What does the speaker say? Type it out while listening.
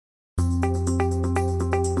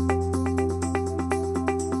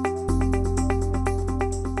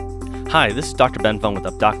Hi, this is Dr. Ben Fung with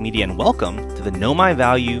UpDoc Media, and welcome to the Know My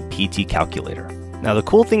Value PT Calculator. Now, the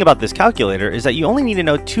cool thing about this calculator is that you only need to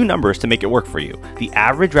know two numbers to make it work for you: the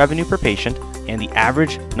average revenue per patient and the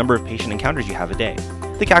average number of patient encounters you have a day.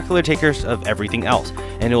 The calculator takes care of everything else,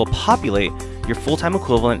 and it will populate your full-time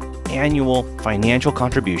equivalent annual financial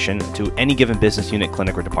contribution to any given business unit,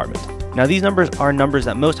 clinic, or department. Now, these numbers are numbers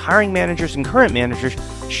that most hiring managers and current managers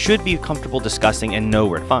should be comfortable discussing and know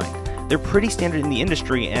where to find. They're pretty standard in the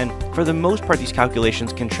industry, and for the most part, these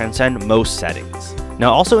calculations can transcend most settings.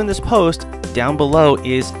 Now, also in this post, down below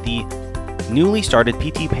is the newly started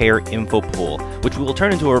PT Payer Info Pool, which we will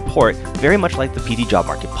turn into a report very much like the PT Job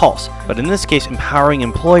Market Pulse, but in this case, empowering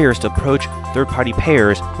employers to approach third-party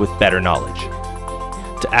payers with better knowledge.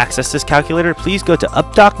 To access this calculator, please go to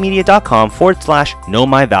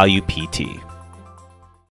updocmedia.com/KnowMyValuePT.